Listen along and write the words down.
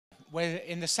we're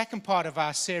in the second part of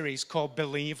our series called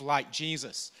Believe Like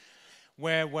Jesus,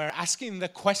 where we're asking the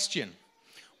question,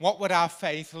 what would our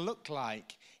faith look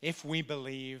like if we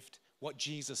believed what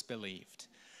Jesus believed?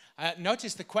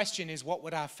 Notice the question is, what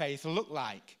would our faith look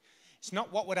like? It's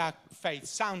not what would our faith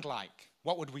sound like.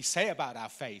 What would we say about our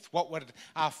faith? What would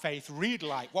our faith read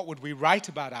like? What would we write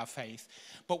about our faith?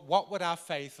 But what would our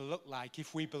faith look like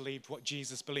if we believed what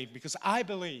Jesus believed? Because I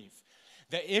believe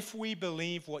that if we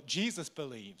believe what Jesus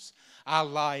believes, our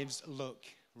lives look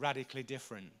radically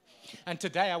different. And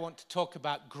today I want to talk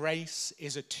about grace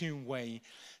is a two-way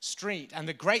street. And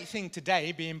the great thing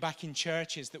today, being back in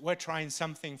church, is that we're trying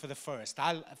something for the first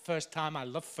time. I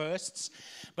love firsts.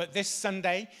 But this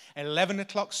Sunday, 11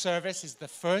 o'clock service is the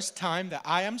first time that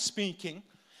I am speaking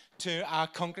to our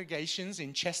congregations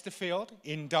in Chesterfield,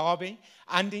 in Derby,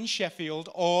 and in Sheffield,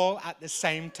 all at the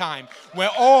same time. We're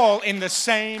all in the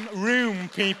same room,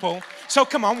 people. So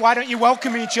come on, why don't you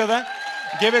welcome each other?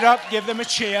 Give it up, give them a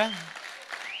cheer.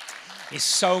 It's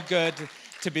so good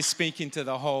to be speaking to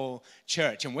the whole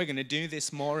church, and we're going to do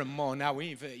this more and more. Now,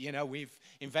 we've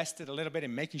invested a little bit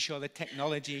in making sure the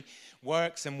technology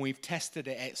works, and we've tested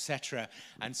it, etc.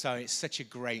 And so it's such a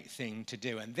great thing to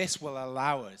do, and this will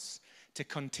allow us to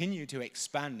continue to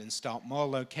expand and start more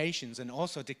locations, and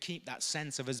also to keep that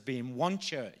sense of us being one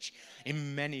church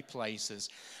in many places,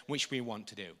 which we want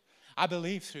to do. I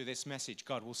believe through this message,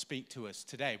 God will speak to us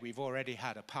today. We've already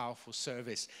had a powerful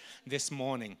service this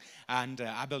morning, and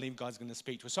I believe God's going to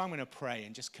speak to us. So I'm going to pray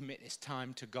and just commit this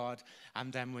time to God,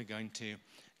 and then we're going to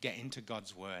get into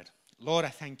God's word. Lord, I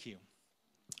thank you.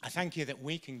 I thank you that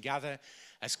we can gather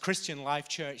as Christian Life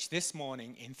Church this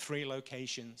morning in 3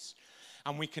 locations,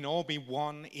 and we can all be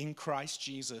one in Christ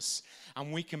Jesus,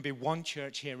 and we can be one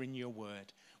church here in your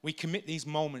word. We commit these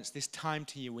moments, this time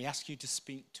to you. We ask you to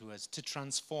speak to us, to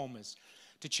transform us,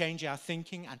 to change our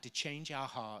thinking and to change our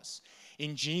hearts.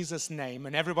 In Jesus' name.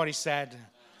 And everybody said,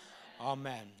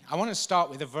 Amen. I want to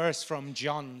start with a verse from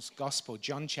John's Gospel,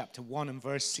 John chapter 1 and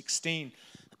verse 16,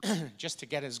 just to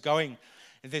get us going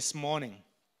this morning.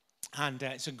 And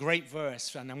it's a great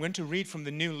verse. And I'm going to read from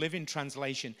the New Living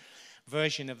Translation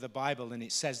version of the Bible, and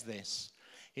it says this.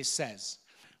 It says,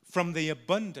 from his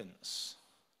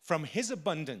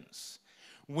abundance,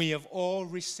 we have all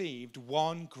received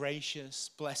one gracious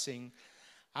blessing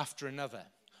after another.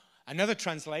 Another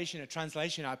translation, a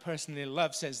translation I personally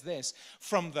love, says this,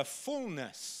 from the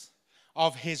fullness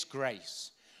of his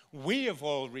grace, we have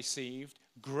all received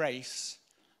grace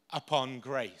upon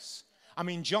grace. I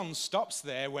mean, John stops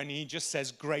there when he just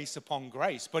says grace upon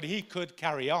grace, but he could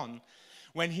carry on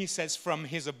when he says from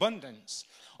his abundance,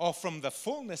 or from the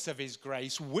fullness of his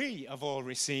grace, we have all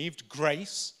received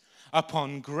grace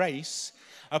upon grace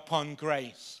upon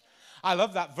grace. I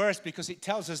love that verse because it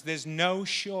tells us there's no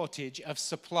shortage of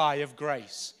supply of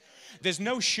grace. There's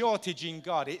no shortage in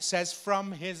God. It says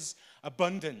from his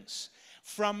abundance,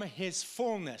 from his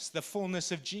fullness, the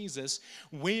fullness of Jesus,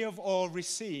 we have all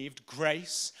received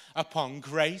grace upon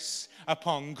grace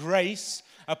upon grace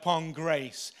upon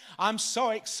grace. I'm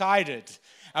so excited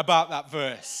about that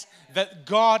verse, that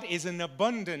God is an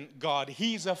abundant God.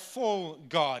 He's a full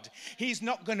God. He's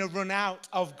not going to run out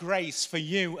of grace for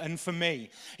you and for me.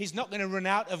 He's not going to run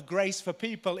out of grace for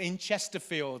people in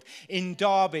Chesterfield, in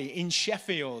Derby, in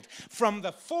Sheffield. From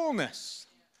the fullness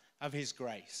of his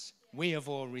grace, we have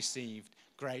all received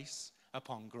grace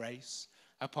upon grace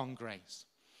upon grace.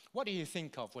 What do you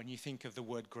think of when you think of the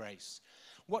word grace?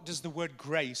 What does the word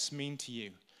grace mean to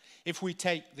you? If we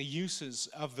take the uses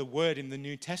of the word in the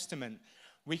New Testament,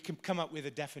 we can come up with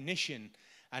a definition,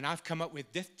 and I've come up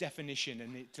with this definition,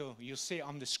 and you'll see it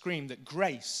on the screen, that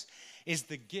grace is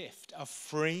the gift of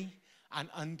free and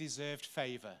undeserved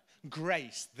favor.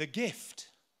 Grace, the gift.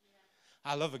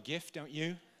 I love a gift, don't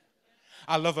you?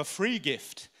 I love a free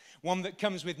gift, one that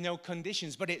comes with no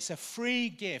conditions, but it's a free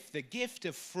gift, the gift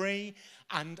of free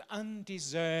and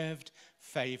undeserved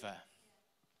favor.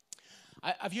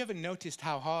 Have you ever noticed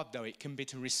how hard, though, it can be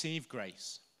to receive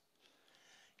grace?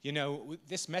 You know,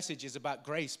 this message is about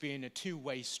grace being a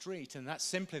two-way street, and that's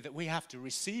simply that we have to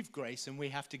receive grace and we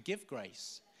have to give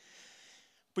grace.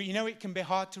 But you know, it can be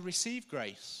hard to receive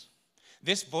grace.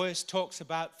 This verse talks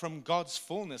about from God's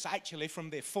fullness, actually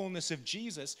from the fullness of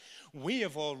Jesus, we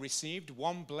have all received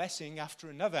one blessing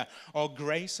after another, or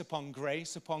grace upon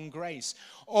grace upon grace,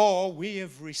 or we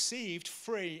have received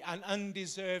free and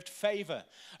undeserved favor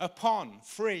upon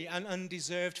free and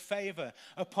undeserved favor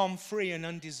upon free and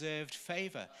undeserved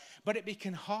favor. But it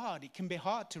can be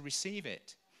hard to receive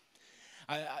it.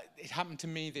 It happened to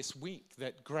me this week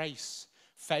that grace,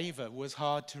 favor was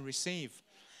hard to receive.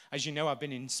 As you know, I've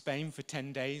been in Spain for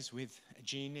 10 days with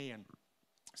Jeannie, and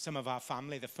some of our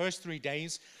family. The first 3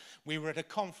 days, we were at a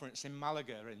conference in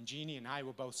Malaga, and Jeannie and I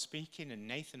were both speaking, and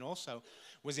Nathan also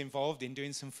was involved in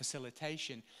doing some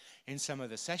facilitation in some of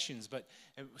the sessions. But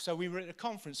so we were at a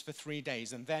conference for 3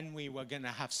 days, and then we were going to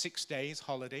have 6 days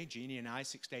holiday, Jeannie and I,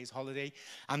 6 days holiday,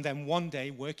 and then 1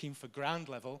 day working for ground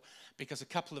level, because a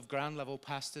couple of ground level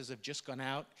pastors have just gone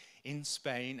out in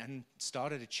Spain and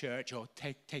started a church, or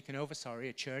taken over,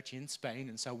 a church in Spain,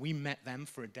 and so we met them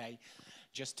for a day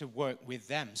just to work with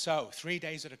them. So 3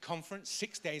 days at a conference,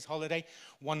 6 days holiday,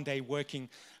 1 day working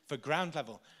for ground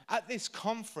level. At this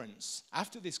conference,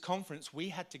 after this conference, we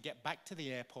had to get back to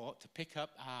the airport to pick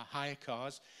up our hire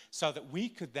cars so that we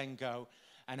could then go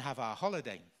and have our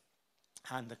holiday.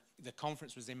 And the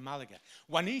conference was in Malaga.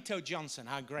 Juanito Johnson,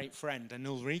 our great friend, and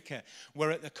Ulrika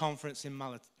were at the conference in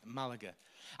Malaga.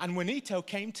 And Juanito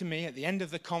came to me at the end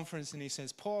of the conference and he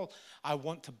says, Paul, I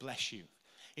want to bless you.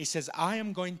 He says, I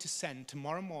am going to send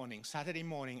tomorrow morning, Saturday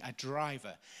morning, a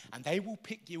driver, and they will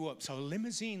pick you up. So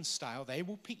limousine style, they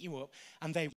will pick you up,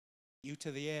 and they will take you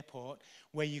to the airport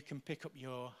where you can pick up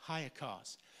your hire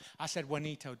cars. I said,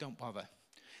 Juanito, don't bother.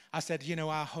 I said,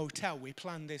 our hotel, we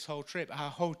planned this whole trip. Our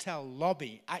hotel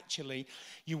lobby, actually,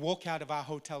 you walk out of our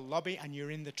hotel lobby and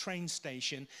you're in the train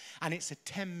station, and it's a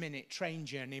 10-minute train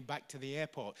journey back to the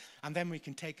airport. And then we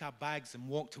can take our bags and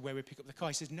walk to where we pick up the car.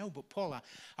 He says, no, but Paul,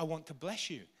 I want to bless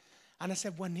you. And I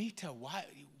said, Juanito,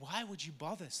 why would you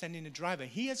bother sending a driver?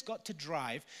 He has got to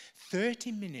drive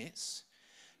 30 minutes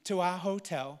to our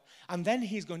hotel, and then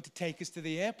he's going to take us to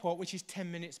the airport, which is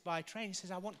 10 minutes by train. He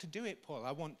says, I want to do it, Paul.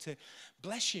 I want to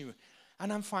bless you.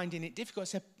 And I'm finding it difficult. I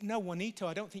said, no, Juanito,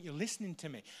 I don't think you're listening to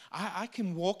me. I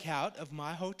can walk out of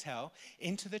my hotel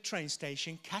into the train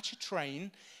station, catch a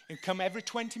train, and come every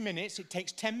 20 minutes. It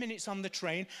takes 10 minutes on the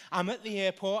train. I'm at the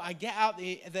airport. I get out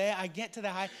there. I get to the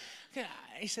high.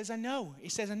 He says, I know. He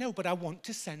says, I know, but I want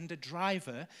to send a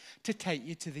driver to take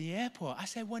you to the airport. I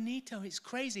said, Juanito, it's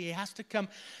crazy. He has to come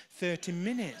 30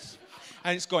 minutes.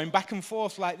 And it's going back and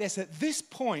forth like this. At this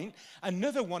point,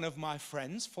 another one of my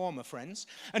friends, former friends,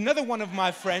 another one of my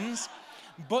friends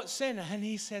butts in, and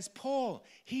he says, Paul,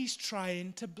 he's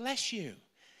trying to bless you.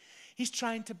 He's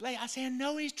trying to bless. I say, I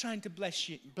know he's trying to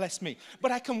bless me,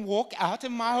 but I can walk out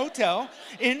of my hotel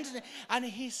and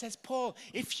he says, Paul,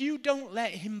 if you don't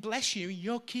let him bless you,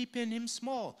 you're keeping him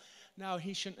small. No,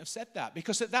 he shouldn't have said that,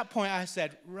 because at that point I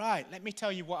said, right, let me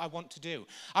tell you what I want to do.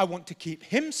 I want to keep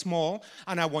him small,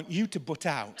 and I want you to butt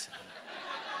out.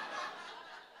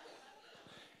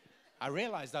 I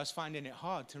realized I was finding it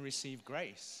hard to receive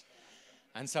grace.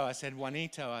 And so I said,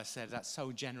 Juanito, I said, that's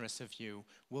so generous of you.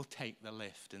 We'll take the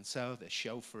lift. And so the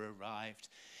chauffeur arrived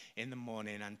in the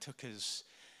morning and took us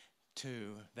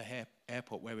to the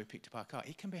airport where we picked up our car.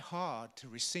 It can be hard to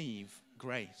receive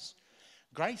grace.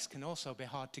 Grace can also be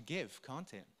hard to give,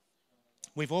 can't it?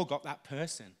 We've all got that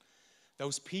person.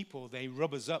 Those people, they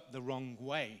rub us up the wrong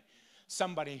way.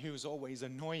 Somebody who's always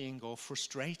annoying or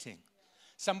frustrating.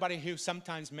 Somebody who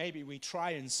sometimes maybe we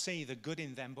try and see the good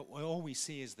in them, but all we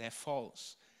see is their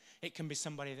faults. It can be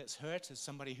somebody that's hurt us,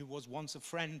 somebody who was once a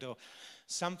friend or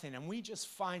something, and we just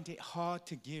find it hard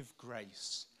to give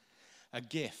grace. A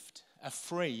gift, a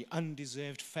free,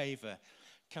 undeserved favor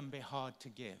can be hard to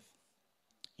give.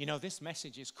 This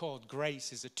message is called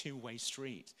Grace is a Two-Way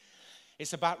Street.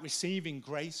 It's about receiving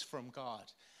grace from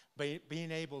God, but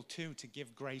being able to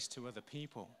give grace to other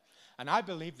people. And I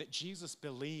believe that Jesus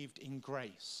believed in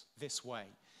grace this way,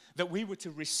 that we were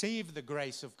to receive the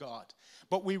grace of God,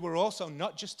 but we were also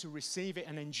not just to receive it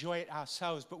and enjoy it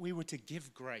ourselves, but we were to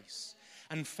give grace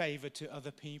and favor to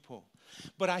other people.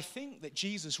 But I think that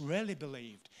Jesus really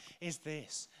believed is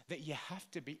this, that you have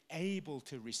to be able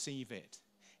to receive it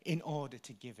in order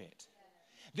to give it.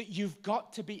 That you've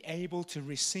got to be able to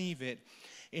receive it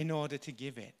in order to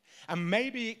give it. And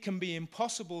maybe it can be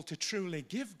impossible to truly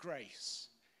give grace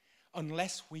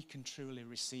unless we can truly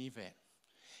receive it.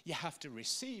 You have to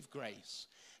receive grace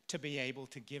to be able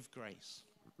to give grace.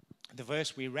 The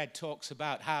verse we read talks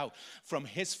about how from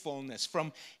his fullness,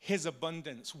 from his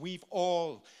abundance, we've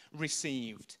all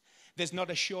received. There's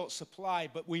not a short supply,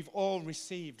 but we've all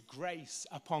received grace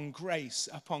upon grace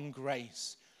upon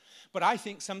grace. But I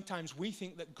think sometimes we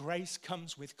think that grace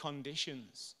comes with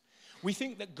conditions. We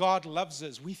think that God loves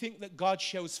us. We think that God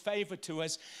shows favor to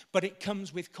us, but it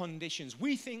comes with conditions.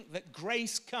 We think that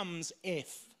grace comes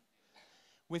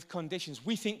with conditions.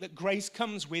 We think that grace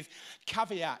comes with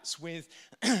caveats, with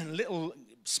little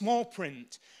small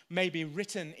print maybe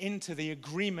written into the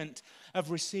agreement of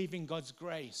receiving God's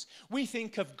grace. We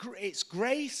think of it's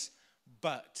grace,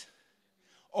 but,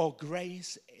 or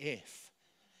grace if.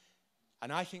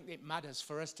 And I think it matters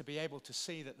for us to be able to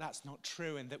see that that's not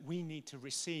true and that we need to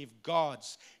receive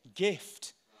God's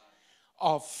gift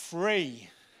of free.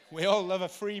 We all love a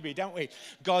freebie, don't we?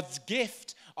 God's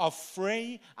gift of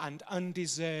free and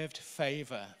undeserved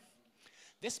favor.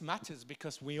 This matters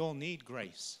because we all need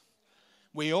grace.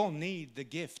 We all need the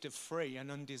gift of free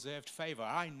and undeserved favor.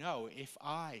 I know if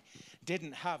I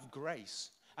didn't have grace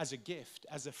as a gift,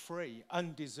 as a free,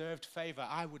 undeserved favor,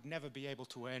 I would never be able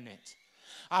to earn it.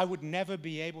 I would never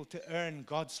be able to earn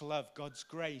God's love, God's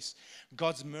grace,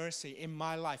 God's mercy in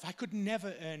my life. I could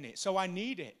never earn it, so I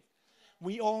need it.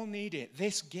 We all need it,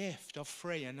 this gift of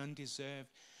free and undeserved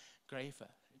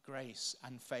grace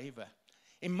and favor.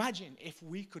 Imagine if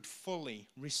we could fully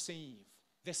receive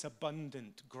this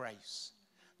abundant grace,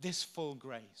 this full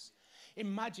grace.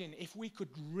 Imagine if we could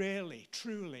really,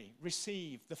 truly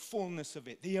receive the fullness of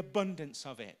it, the abundance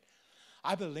of it.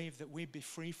 I believe that we'd be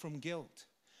free from guilt.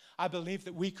 I believe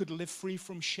that we could live free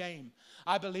from shame.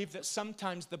 I believe that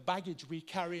sometimes the baggage we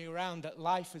carry around that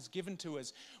life has given to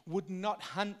us would not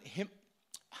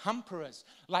hamper us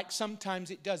like sometimes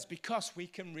it does, because we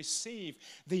can receive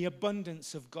the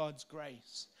abundance of God's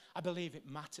grace. I believe it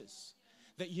matters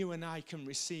that you and I can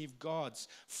receive God's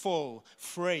full,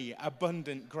 free,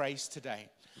 abundant grace today.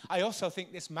 I also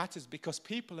think this matters because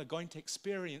people are going to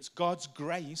experience God's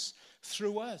grace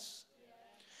through us.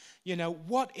 You know,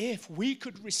 what if we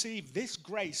could receive this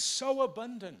grace so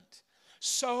abundant,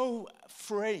 so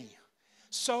free,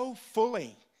 so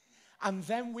fully, and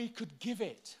then we could give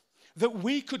it, that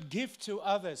we could give to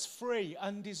others free,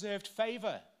 undeserved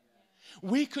favor.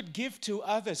 We could give to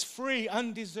others free,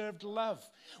 undeserved love.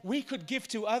 We could give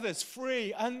to others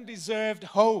free, undeserved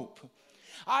hope.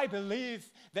 I believe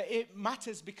that it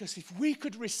matters because if we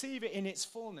could receive it in its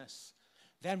fullness,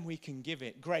 then we can give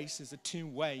it. Grace is a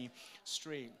two-way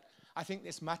street. I think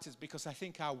this matters because I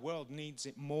think our world needs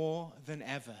it more than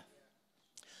ever.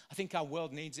 I think our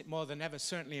world needs it more than ever,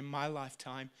 certainly in my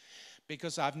lifetime,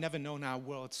 because I've never known our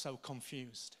world so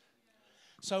confused.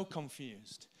 So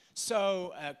confused.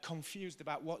 So confused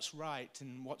about what's right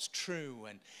and what's true,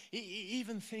 and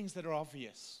even things that are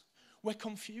obvious. We're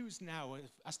confused now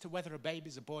as to whether a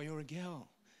baby's a boy or a girl.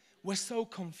 We're so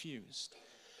confused.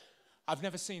 I've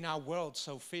never seen our world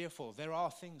so fearful. There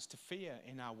are things to fear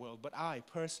in our world, but I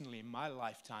personally, in my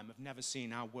lifetime, have never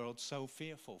seen our world so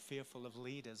fearful. Fearful of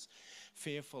leaders,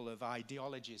 fearful of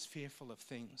ideologies, fearful of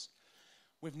things.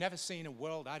 We've never seen a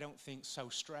world, I don't think, so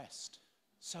stressed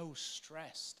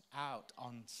out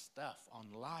on stuff,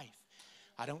 on life.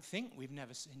 I don't think we've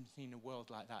never seen a world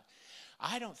like that.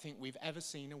 I don't think we've ever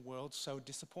seen a world so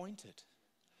disappointed.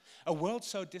 A world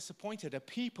so disappointed, a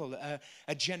people,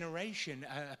 a generation,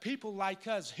 people like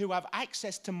us who have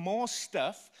access to more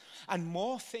stuff and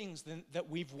more things that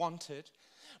we've wanted,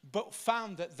 but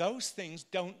found that those things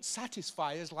don't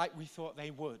satisfy us like we thought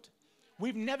they would.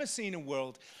 We've never seen a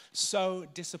world so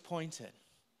disappointed.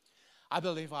 I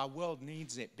believe our world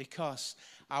needs it because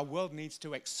our world needs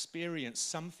to experience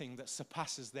something that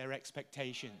surpasses their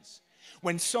expectations.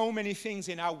 When so many things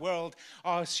in our world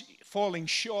are falling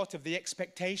short of the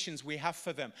expectations we have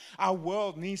for them, our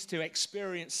world needs to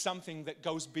experience something that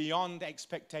goes beyond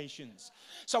expectations.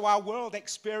 So our world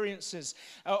experiences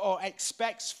or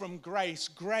expects from grace,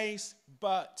 grace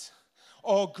but,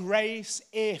 or grace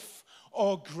if,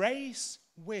 or grace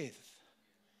with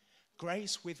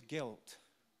guilt,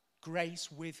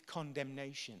 grace with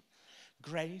condemnation,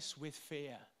 grace with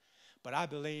fear. But I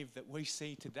believe that we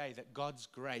see today that God's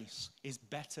grace is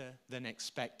better than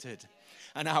expected.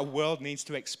 And our world needs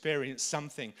to experience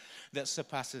something that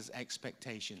surpasses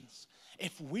expectations.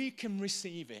 If we can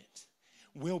receive it,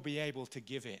 we'll be able to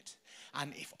give it.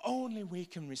 And if only we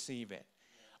can receive it,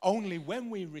 only when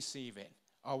we receive it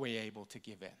are we able to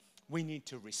give it. We need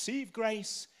to receive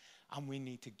grace and we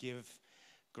need to give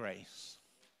grace.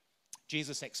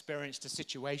 Jesus experienced a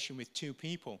situation with two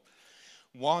people.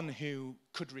 One who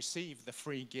could receive the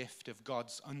free gift of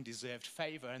God's undeserved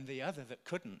favor and the other that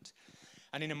couldn't.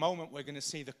 And in a moment we're going to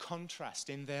see the contrast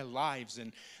in their lives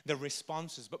and the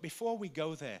responses. But before we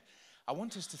go there, I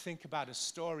want us to think about a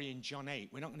story in John 8.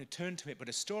 We're not going to turn to it, but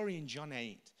a story in John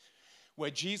 8 where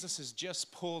Jesus has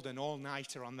just pulled an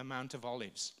all-nighter on the Mount of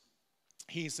Olives.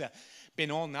 He's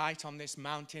been all night on this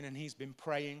mountain and he's been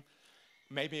praying.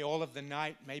 Maybe all of the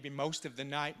night, maybe most of the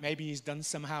night. Maybe he's done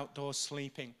some outdoor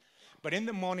sleeping. But in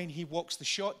the morning, he walks the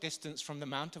short distance from the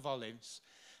Mount of Olives,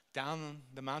 down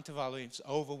the Mount of Olives,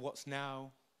 over what's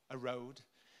now a road.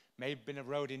 May have been a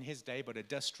road in his day, but a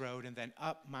dust road, and then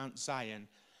up Mount Zion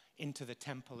into the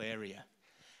temple area.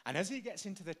 And as he gets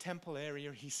into the temple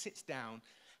area, he sits down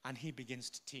and he begins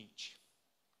to teach.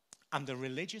 And the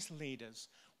religious leaders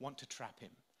want to trap him.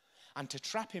 And to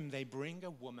trap him, they bring a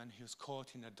woman who's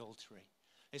caught in adultery.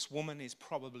 This woman is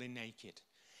probably naked.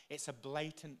 It's a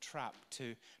blatant trap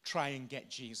to try and get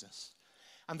Jesus.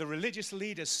 And the religious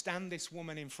leaders stand this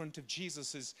woman in front of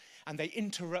Jesus and they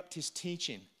interrupt his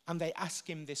teaching and they ask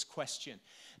him this question.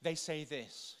 They say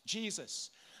this, Jesus,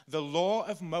 the law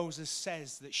of Moses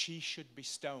says that she should be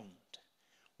stoned.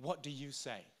 What do you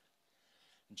say?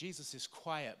 And Jesus is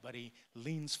quiet, but he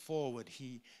leans forward.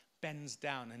 He bends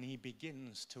down and he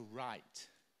begins to write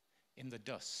in the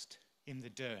dust, in the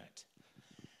dirt.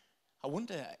 I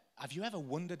wonder, have you ever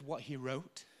wondered what he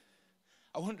wrote?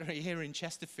 I wonder here in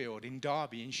Chesterfield, in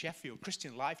Derby, in Sheffield,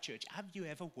 Christian Life Church, have you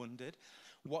ever wondered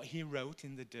what he wrote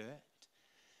in the dirt?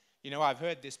 You know, I've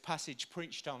heard this passage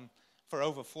preached on for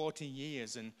over 40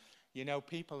 years, and, you know,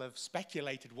 people have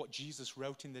speculated what Jesus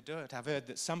wrote in the dirt. I've heard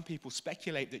that some people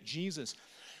speculate that Jesus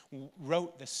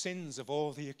wrote the sins of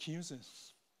all the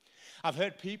accusers. I've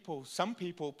heard some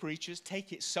people, preachers,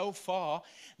 take it so far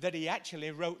that he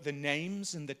actually wrote the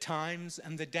names and the times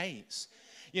and the dates.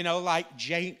 You know, like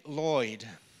J. Lloyd.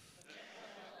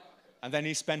 And then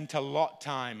he spent a lot of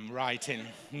time writing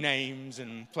names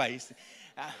and places.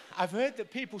 I've heard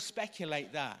that people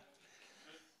speculate that.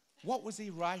 What was he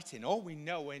writing? All we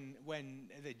know when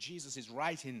Jesus is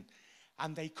writing,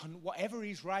 and whatever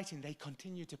he's writing, they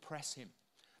continue to press him.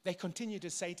 They continue to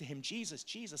say to him, Jesus,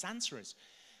 Jesus, answer us.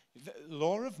 The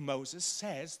law of Moses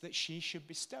says that she should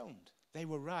be stoned. They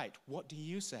were right. What do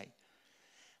you say?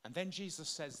 And then Jesus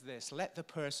says this, let the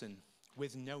person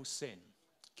with no sin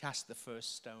cast the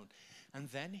first stone. And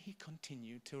then he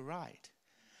continued to write.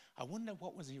 I wonder,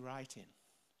 what was he writing?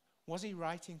 Was he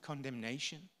writing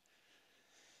condemnation?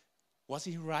 Was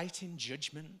he writing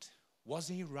judgment? Was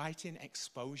he writing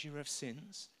exposure of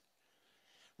sins?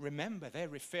 Remember, they're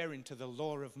referring to the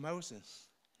law of Moses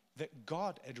that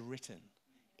God had written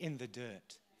in the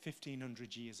dirt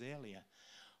 1,500 years earlier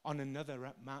on another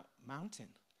mountain.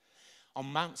 On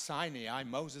Mount Sinai,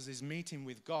 Moses is meeting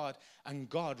with God, and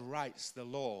God writes the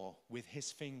law with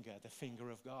his finger, the finger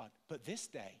of God. But this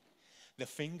day, the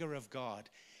finger of God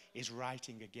is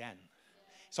writing again.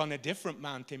 It's on a different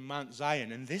mountain, Mount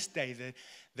Zion, and this day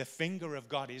the finger of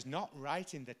God is not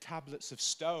writing the tablets of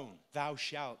stone, thou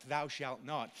shalt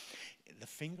not. The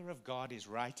finger of God is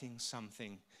writing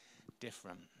something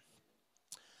different.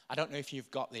 I don't know if you've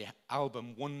got the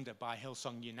album Wonder by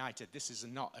Hillsong United. This is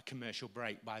not a commercial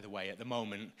break, by the way, at the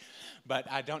moment. But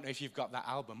I don't know if you've got that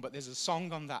album. But there's a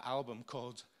song on that album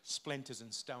called Splinters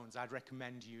and Stones. I'd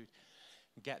recommend you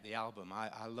get the album.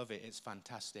 I love it. It's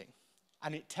fantastic.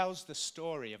 And it tells the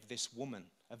story of this woman,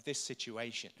 of this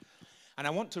situation. And I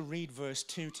want to read verse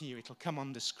 2 to you. It'll come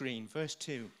on the screen. Verse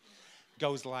 2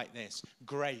 goes like this.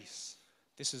 Grace,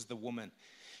 this is the woman.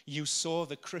 You saw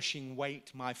the crushing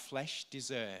weight my flesh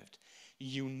deserved.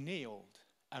 You kneeled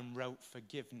and wrote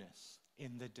forgiveness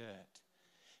in the dirt.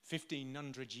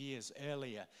 1,500 years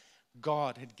earlier,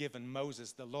 God had given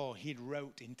Moses the law. He'd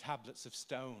wrote in tablets of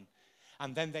stone.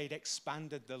 And then they'd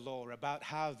expanded the law about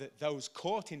how that those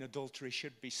caught in adultery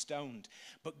should be stoned.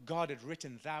 But God had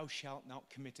written, thou shalt not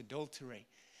commit adultery.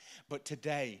 But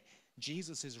today,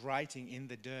 Jesus is writing in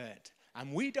the dirt.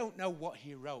 And we don't know what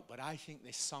he wrote, but I think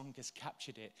this song has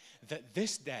captured it. That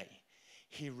this day,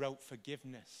 he wrote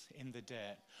forgiveness in the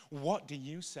dirt. What do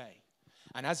you say?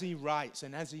 And as he writes,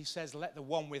 and as he says, let the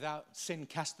one without sin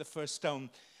cast the first stone,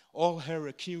 all her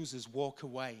accusers walk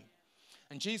away.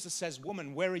 And Jesus says,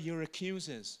 woman, where are your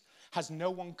accusers? Has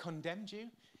no one condemned you?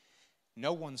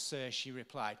 No one, sir, she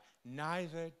replied.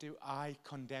 Neither do I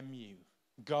condemn you.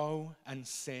 Go and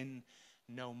sin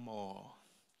no more.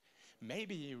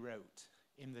 Maybe he wrote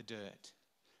in the dirt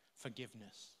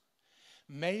forgiveness.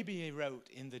 Maybe he wrote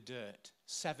in the dirt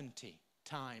 70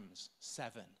 times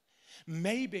 7.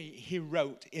 Maybe he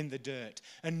wrote in the dirt,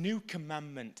 a new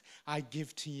commandment I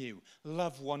give to you,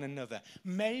 love one another.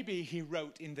 Maybe he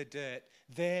wrote in the dirt,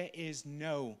 there is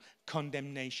no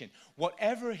condemnation.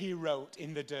 Whatever he wrote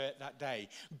in the dirt that day,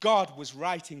 God was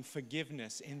writing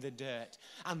forgiveness in the dirt.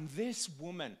 And this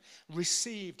woman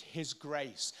received his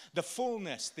grace, the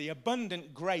fullness, the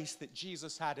abundant grace that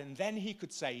Jesus had. And then he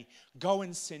could say, go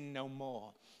and sin no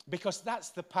more. Because that's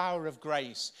the power of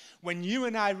grace. When you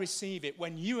and I receive it,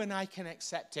 when you and I can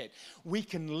accept it, we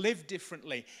can live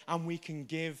differently and we can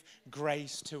give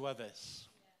grace to others.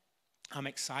 I'm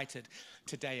excited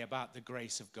today about the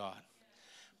grace of God.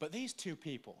 But these two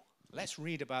people, let's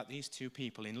read about these two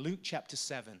people in Luke chapter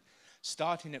 7,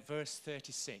 starting at verse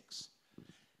 36.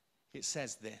 It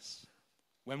says this: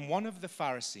 when one of the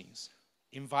Pharisees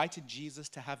invited Jesus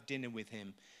to have dinner with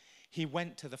him, he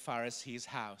went to the Pharisee's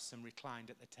house and reclined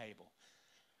at the table.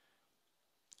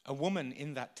 A woman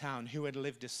in that town who had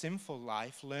lived a sinful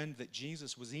life learned that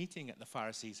Jesus was eating at the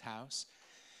Pharisee's house.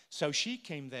 So she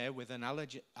came there with an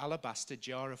alabaster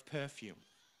jar of perfume.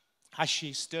 As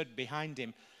she stood behind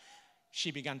him,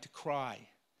 she began to cry,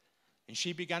 and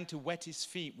she began to wet his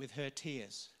feet with her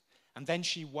tears. And then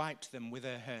she wiped them with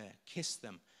her hair, kissed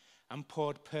them, and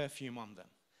poured perfume on them.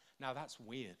 Now that's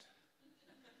weird.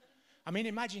 I mean,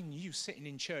 imagine you sitting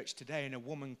in church today and a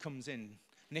woman comes in,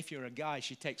 and if you're a guy,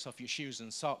 she takes off your shoes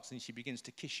and socks and she begins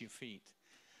to kiss your feet.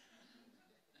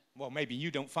 Well, maybe you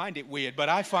don't find it weird, but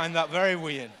I find that very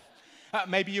weird.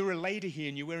 Maybe you're a lady here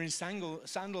and you're wearing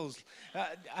sandals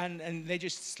and they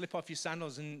just slip off your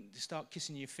sandals and start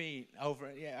kissing your feet over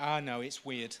it. Yeah, I know, it's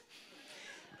weird.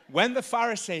 When the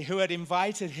Pharisee who had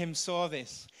invited him saw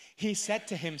this, he said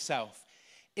to himself,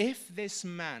 if this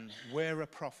man were a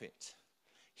prophet,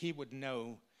 he would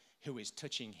know who is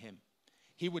touching him.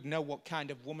 He would know what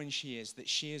kind of woman she is, that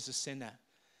she is a sinner.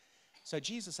 So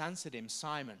Jesus answered him,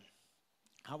 Simon,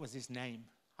 that was his name.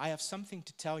 I have something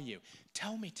to tell you.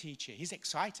 Tell me, teacher. He's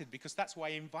excited because that's why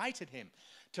I invited him,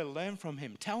 to learn from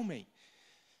him. Tell me.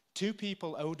 2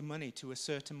 people owed money to a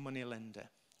certain moneylender.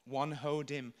 One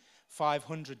owed him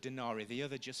 500 denarii, the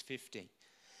other just 50.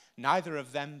 Neither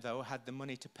of them, though, had the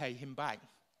money to pay him back.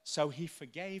 So he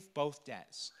forgave both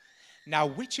debts. Now,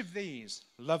 which of these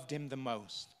loved him the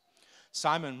most?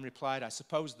 Simon replied, I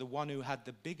suppose the one who had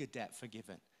the bigger debt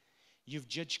forgiven. You've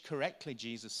judged correctly,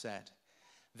 Jesus said.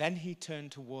 Then he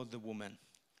turned toward the woman.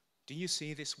 Do you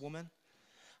see this woman?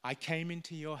 I came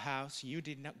into your house. You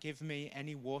did not give me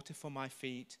any water for my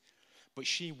feet, but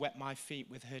she wet my feet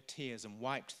with her tears and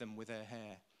wiped them with her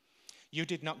hair. You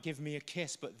did not give me a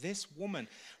kiss, but this woman,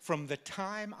 from the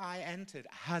time I entered,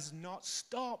 has not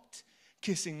stopped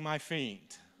kissing my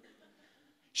feet.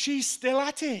 She's still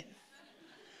at it.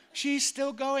 She's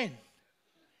still going.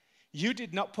 You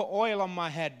did not put oil on my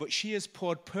head, but she has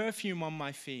poured perfume on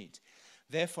my feet.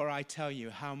 Therefore I tell you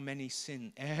how many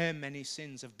sins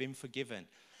have been forgiven,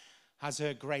 as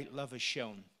her great love has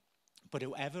shown. But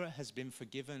whoever has been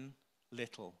forgiven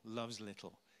little loves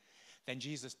little. Then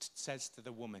Jesus says to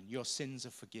the woman, your sins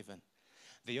are forgiven.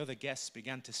 The other guests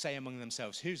began to say among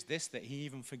themselves, who's this that he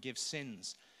even forgives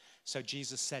sins? So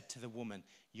Jesus said to the woman,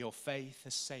 your faith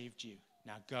has saved you.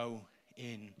 Now go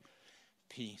in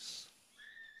peace.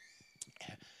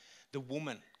 The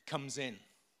woman comes in.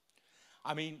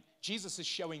 I mean, Jesus is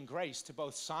showing grace to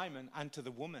both Simon and to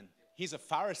the woman. He's a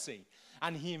Pharisee,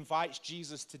 and he invites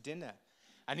Jesus to dinner.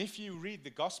 And if you read the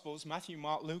Gospels, Matthew,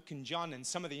 Mark, Luke, and John, and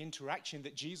some of the interaction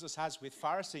that Jesus has with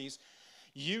Pharisees,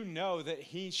 you know that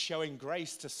he's showing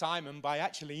grace to Simon by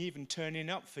actually even turning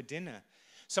up for dinner.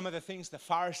 Some of the things the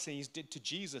Pharisees did to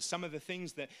Jesus, some of the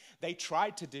things that they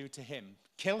tried to do to him,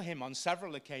 kill him on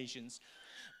several occasions.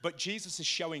 But Jesus is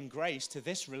showing grace to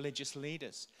this religious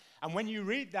leaders. And when you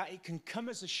read that, it can come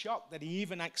as a shock that he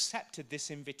even accepted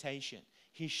this invitation.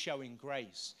 He's showing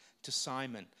grace to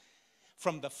Simon.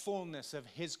 From the fullness of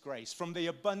his grace, from the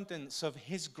abundance of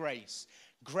his grace,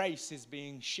 grace is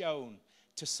being shown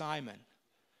to Simon.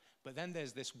 But then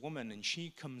there's this woman, and she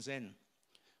comes in.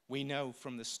 We know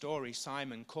from the story,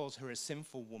 Simon calls her a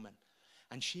sinful woman,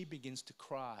 and she begins to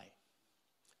cry.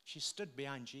 She stood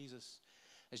behind Jesus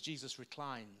as Jesus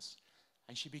reclines,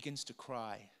 and she begins to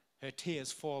cry. Her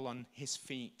tears fall on his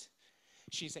feet.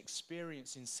 She's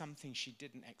experiencing something she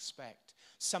didn't expect,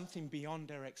 something beyond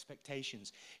her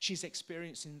expectations. She's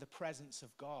experiencing the presence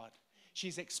of God.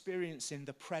 She's experiencing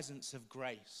the presence of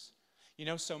grace. You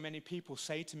know, so many people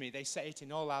say to me, they say it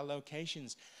in all our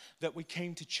locations, that we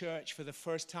came to church for the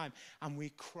first time and we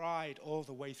cried all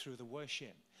the way through the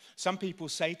worship. Some people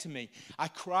say to me, I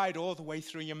cried all the way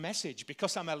through your message.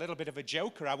 Because I'm a little bit of a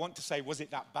joker, I want to say, was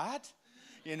it that bad?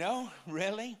 You know,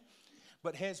 really?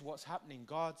 But here's what's happening,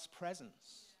 God's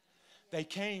presence. They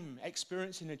came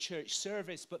experiencing a church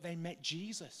service, but they met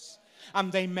Jesus.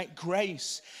 And they met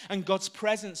grace. And God's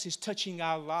presence is touching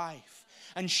our life.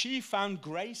 And she found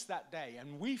grace that day.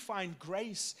 And we find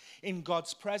grace in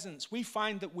God's presence. We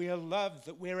find that we are loved,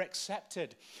 that we're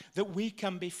accepted, that we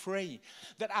can be free,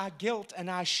 that our guilt and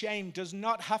our shame does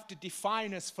not have to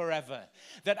define us forever,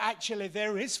 that actually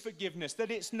there is forgiveness,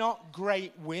 that it's not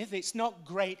great with, it's not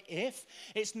great if,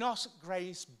 it's not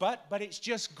grace but it's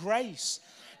just grace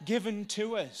given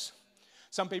to us.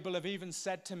 Some people have even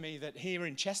said to me that here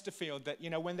in Chesterfield, that, you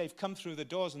know, when they've come through the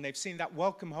doors and they've seen that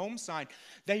welcome home sign,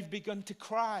 they've begun to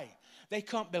cry. They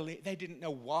can't believe, they didn't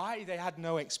know why, they had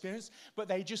no experience, but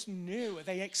they just knew,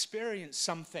 they experienced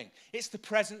something. It's the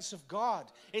presence of God.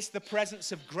 It's the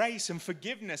presence of grace and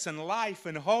forgiveness and life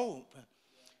and hope.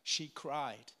 She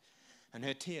cried, and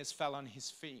her tears fell on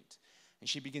his feet, and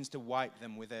she begins to wipe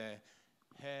them with her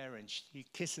her and she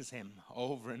kisses him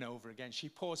over and over again. She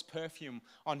pours perfume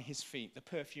on his feet, the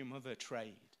perfume of her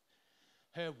trade.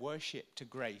 Her worship to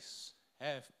grace,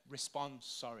 her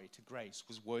response, to grace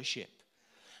was worship.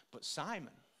 But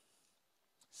Simon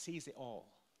sees it all.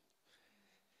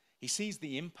 He sees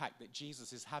the impact that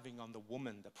Jesus is having on the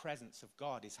woman, the presence of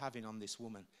God is having on this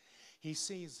woman. He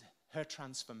sees her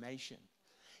transformation.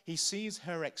 He sees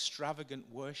her extravagant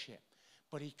worship,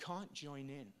 but he can't join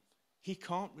in. He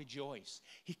can't rejoice.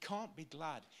 He can't be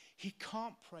glad. He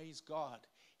can't praise God.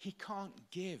 He can't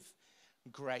give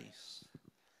grace.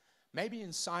 Maybe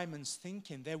in Simon's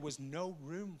thinking, there was no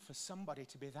room for somebody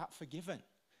to be that forgiven.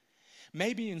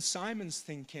 Maybe in Simon's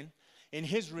thinking, in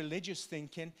his religious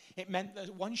thinking, it meant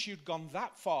that once you'd gone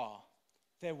that far,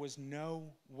 there was no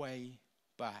way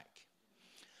back.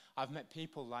 I've met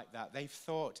people like that. They've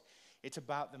thought it's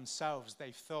about themselves.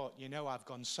 They've thought, I've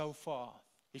gone so far.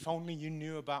 If only you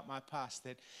knew about my past,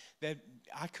 that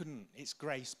I couldn't. It's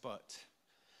grace, but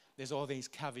there's all these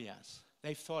caveats.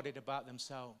 They've thought it about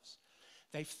themselves.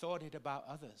 They've thought it about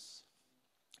others.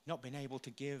 Not been able to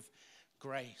give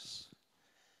grace,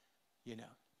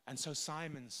 And so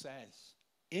Simon says,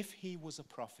 if he was a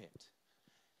prophet,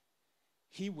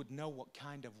 he would know what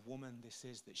kind of woman this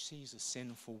is, that she's a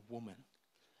sinful woman.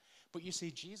 But you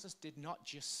see, Jesus did not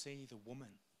just see the woman.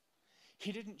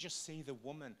 He didn't just see the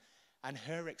woman and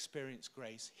her experience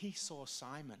grace. He saw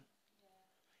Simon.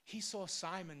 He saw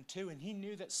Simon too, and he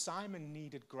knew that Simon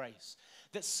needed grace,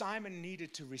 that Simon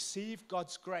needed to receive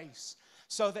God's grace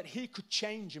so that he could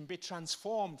change and be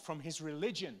transformed from his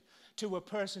religion to a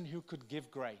person who could give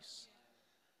grace.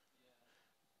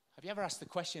 Have you ever asked the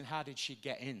question, how did she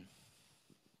get in?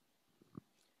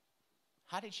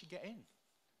 How did she get in?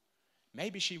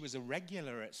 Maybe she was a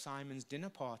regular at Simon's dinner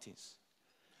parties.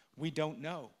 We don't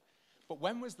know. But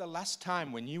when was the last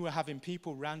time when you were having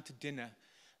people round to dinner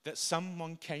that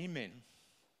someone came in,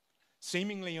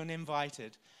 seemingly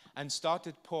uninvited, and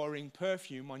started pouring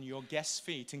perfume on your guests'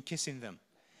 feet and kissing them?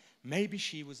 Maybe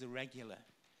she was a regular.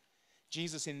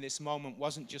 Jesus in this moment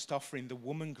wasn't just offering the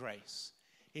woman grace.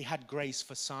 He had grace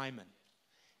for Simon.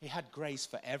 He had grace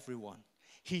for everyone.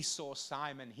 He saw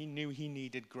Simon. He knew he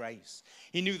needed grace.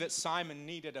 He knew that Simon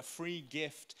needed a free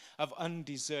gift of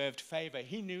undeserved favor.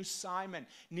 He knew Simon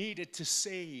needed to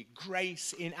see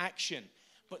grace in action.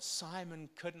 But Simon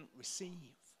couldn't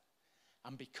receive.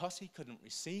 And because he couldn't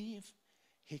receive,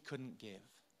 he couldn't give.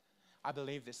 I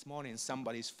believe this morning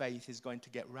somebody's faith is going to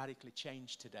get radically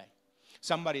changed today.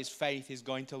 Somebody's faith is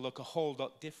going to look a whole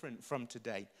lot different from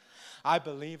today. I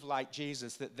believe, like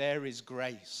Jesus, that there is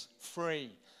grace,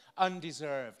 free,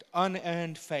 undeserved,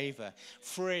 unearned favor,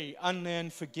 free,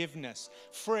 unearned forgiveness,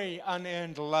 free,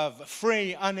 unearned love,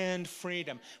 free, unearned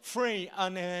freedom, free,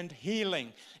 unearned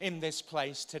healing in this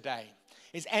place today.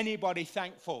 Is anybody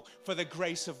thankful for the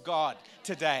grace of God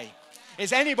today?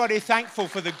 Is anybody thankful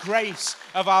for the grace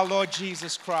of our Lord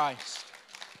Jesus Christ?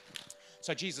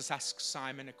 So Jesus asks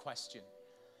Simon a question.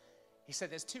 He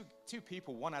said there's two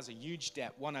people. One has a huge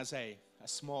debt, one has a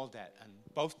small debt, and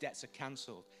both debts are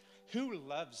cancelled. Who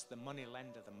loves the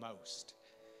moneylender the most?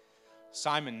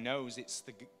 Simon knows it's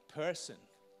the person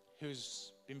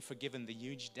who's been forgiven the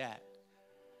huge debt.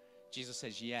 Jesus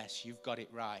says, yes, you've got it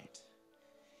right.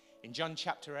 In John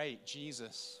chapter 8,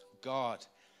 Jesus, God,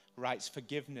 writes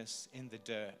forgiveness in the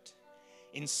dirt.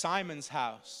 In Simon's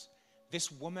house,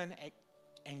 this woman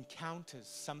encounters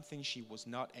something she was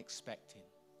not expecting.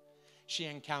 She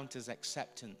encounters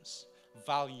acceptance,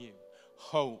 value,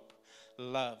 hope,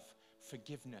 love,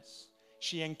 forgiveness.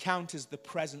 She encounters the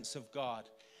presence of God,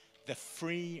 the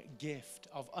free gift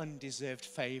of undeserved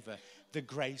favor, the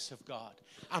grace of God.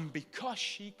 And because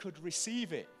she could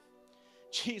receive it,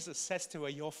 Jesus says to her,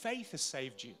 your faith has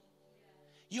saved you.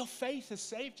 Your faith has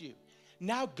saved you.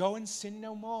 Now go and sin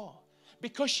no more.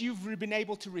 Because you've been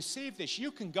able to receive this, you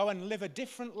can go and live a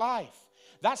different life.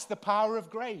 That's the power of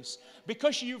grace.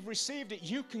 Because you've received it,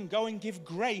 you can go and give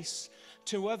grace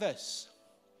to others.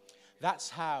 That's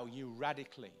how you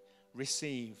radically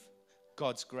receive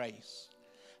God's grace.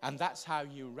 And that's how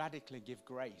you radically give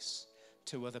grace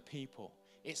to other people.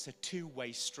 It's a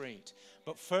two-way street.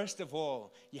 But first of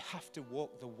all, you have to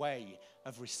walk the way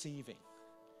of receiving.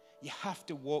 You have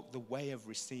to walk the way of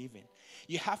receiving.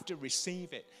 You have to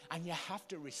receive it, and you have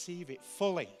to receive it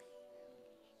fully.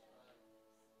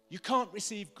 You can't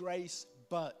receive grace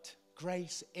but,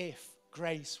 grace if,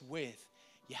 grace with.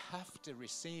 You have to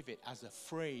receive it as a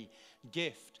free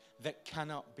gift that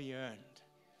cannot be earned.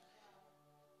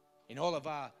 In all of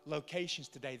our locations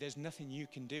today, there's nothing you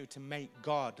can do to make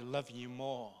God love you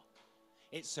more.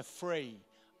 It's a free,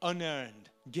 unearned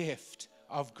gift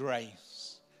of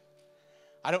grace.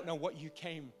 I don't know what you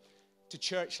came to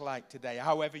church like today,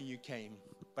 however you came.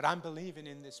 But I'm believing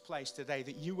in this place today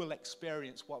that you will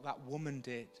experience what that woman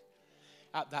did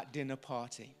at that dinner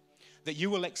party. That you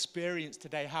will experience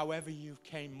today, however you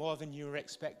came, more than you were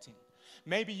expecting.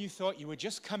 Maybe you thought you were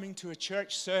just coming to a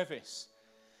church service.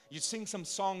 You'd sing some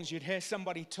songs, you'd hear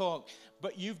somebody talk,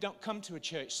 but you've not come to a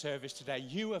church service today.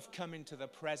 You have come into the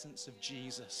presence of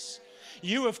Jesus.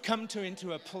 You have come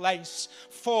into a place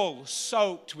full,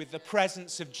 soaked with the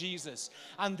presence of Jesus.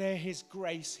 And there is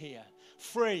grace here.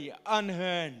 Free,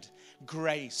 unearned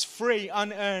grace. Free,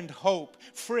 unearned hope.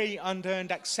 Free,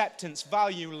 unearned acceptance,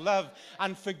 value, love,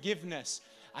 and forgiveness.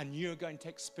 And you're going to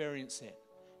experience it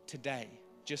today,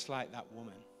 just like that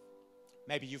woman.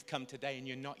 Maybe you've come today and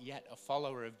you're not yet a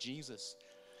follower of Jesus.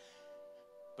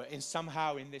 But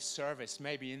somehow in this service,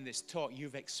 maybe in this talk,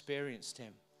 you've experienced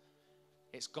him.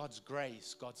 It's God's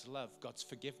grace, God's love, God's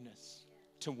forgiveness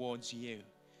towards you.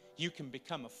 You can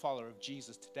become a follower of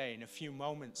Jesus today in a few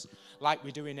moments. Like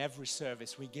we do in every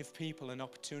service, we give people an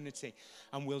opportunity,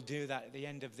 and we'll do that at the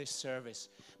end of this service.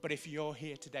 But if you're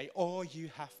here today, all you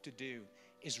have to do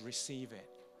is receive it.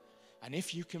 And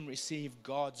if you can receive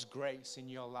God's grace in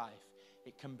your life,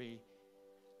 it can be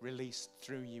released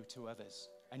through you to others,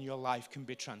 and your life can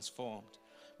be transformed.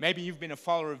 Maybe you've been a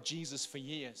follower of Jesus for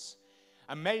years,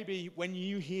 and maybe when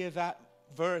you hear that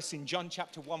verse in John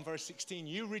chapter 1 verse 16,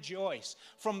 you rejoice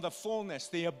from the fullness,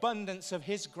 the abundance of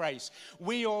his grace.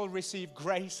 We all receive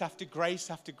grace after grace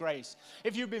after grace.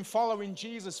 If you've been following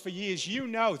Jesus for years, you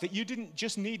know that you didn't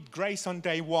just need grace on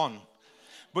day 1,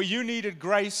 but you needed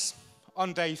grace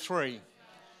on day 3.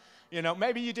 You know,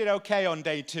 maybe you did okay on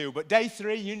day 2, but day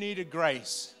 3 you needed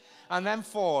grace. And then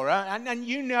 4, and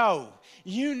you know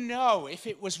if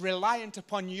it was reliant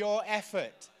upon your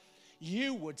effort,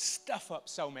 you would stuff up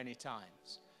so many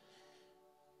times.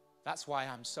 That's why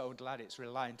I'm so glad it's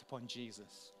reliant upon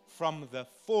Jesus. From the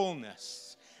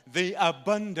fullness, the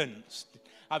abundance.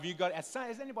 Have you got it?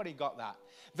 Has anybody got that?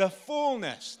 The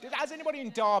fullness. Has anybody in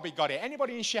Derby got it?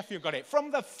 Anybody in Sheffield got it?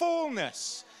 From the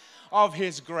fullness of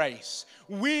his grace,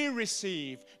 we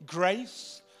receive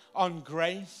grace on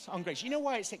grace on grace. You know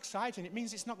why it's exciting? It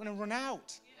means it's not going to run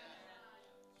out.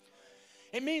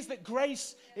 It means that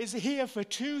grace is here for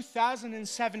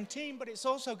 2017, but it's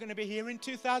also going to be here in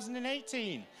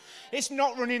 2018. It's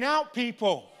not running out,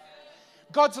 people.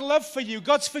 God's love for you,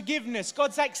 God's forgiveness,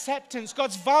 God's acceptance,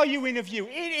 God's valuing of you,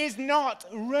 it is not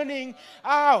running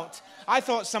out. I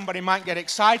thought somebody might get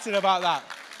excited about that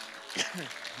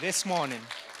this morning.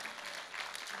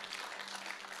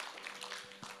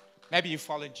 Maybe you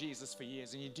followed Jesus for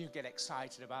years and you do get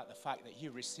excited about the fact that you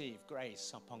receive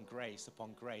grace upon grace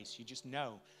upon grace. You just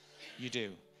know you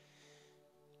do.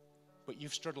 But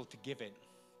you've struggled to give it.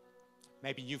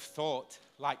 Maybe you've thought,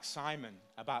 like Simon,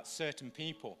 about certain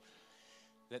people,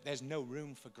 that there's no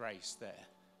room for grace there.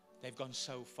 They've gone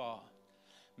so far.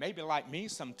 Maybe like me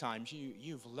sometimes,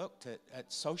 you've looked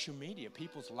at social media,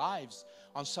 people's lives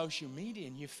on social media,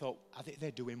 and you've thought,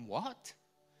 they're doing what?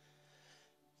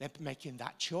 They're making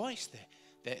that choice.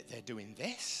 They're doing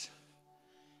this.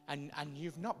 And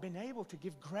you've not been able to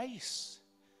give grace,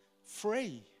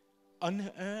 free,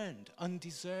 unearned,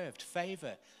 undeserved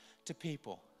favor to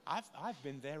people. I've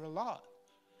been there a lot.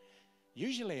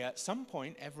 Usually at some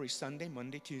point every Sunday,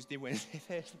 Monday, Tuesday, Wednesday,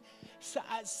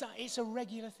 Thursday. It's a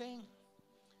regular thing.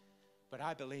 But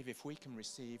I believe if we can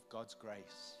receive God's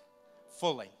grace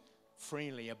fully,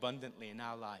 freely, abundantly in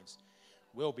our lives,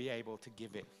 we'll be able to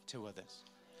give it to others.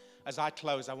 As I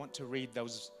close, I want to read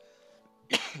those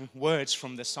words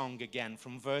from the song again,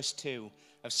 from verse 2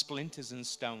 of Splinters and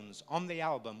Stones, on the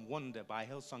album Wonder by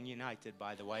Hillsong United,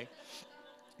 by the way.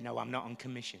 No, I'm not on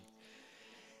commission.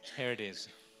 Here it is.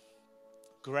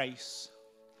 Grace,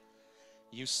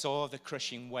 you saw the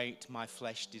crushing weight my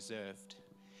flesh deserved.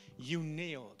 You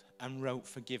kneeled and wrote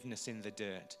forgiveness in the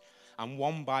dirt, and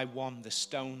one by one the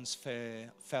stones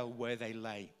fell where they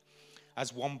lay,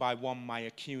 as one by one my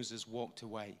accusers walked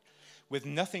away. With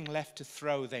nothing left to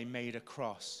throw, they made a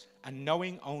cross, and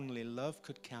knowing only love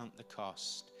could count the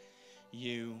cost,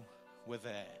 you were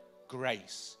there.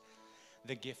 Grace,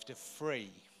 the gift of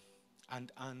free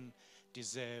and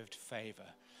undeserved favor.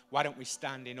 Why don't we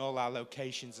stand in all our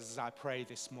locations as I pray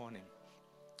this morning?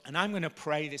 And I'm going to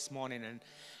pray this morning, and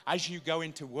as you go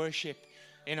into worship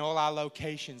in all our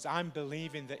locations, I'm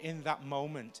believing that in that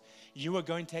moment, you are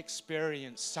going to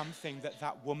experience something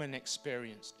that woman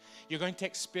experienced. You're going to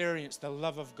experience the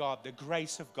love of God, the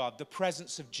grace of God, the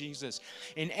presence of Jesus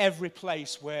in every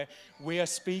place where we are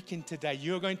speaking today.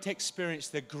 You're going to experience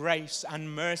the grace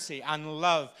and mercy and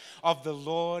love of the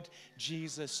Lord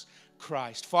Jesus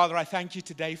Christ. Father, I thank you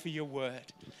today for your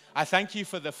word. I thank you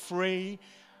for the free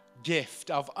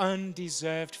gift of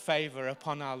undeserved favor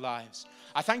upon our lives.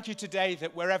 I thank you today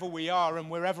that wherever we are and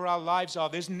wherever our lives are,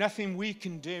 there's nothing we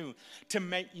can do to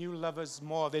make you love us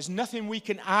more. There's nothing we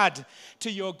can add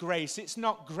to your grace. It's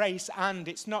not grace and,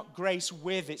 it's not grace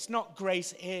with, it's not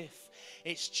grace if.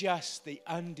 It's just the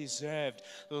undeserved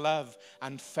love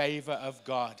and favor of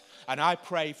God. And I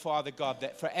pray, Father God,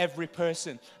 that for every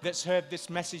person that's heard this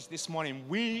message this morning,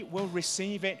 we will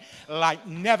receive it like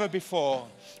never before.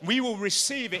 We will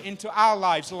receive it into our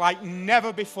lives like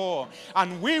never before.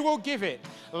 And we will give it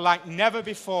like never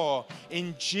before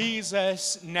in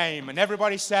Jesus' name. And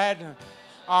everybody said,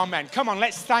 amen. Come on,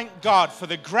 let's thank God for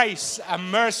the grace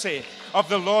and mercy of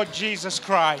the Lord Jesus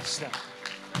Christ.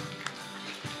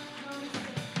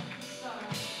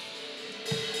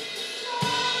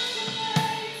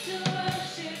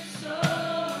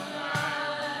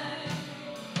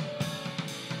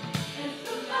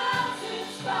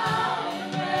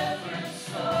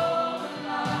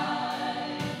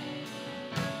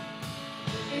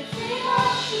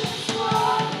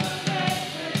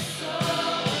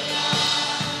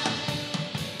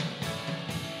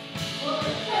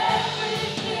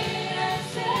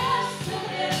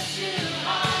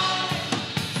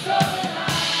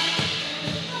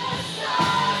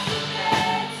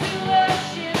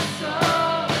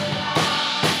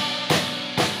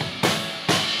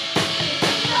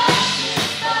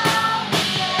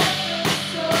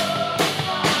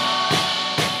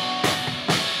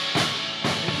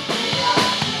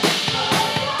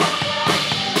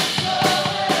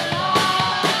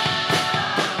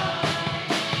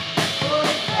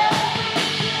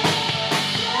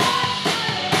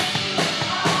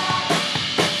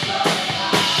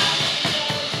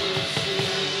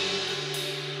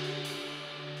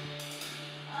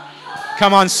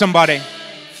 Come on, somebody.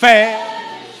 Fair.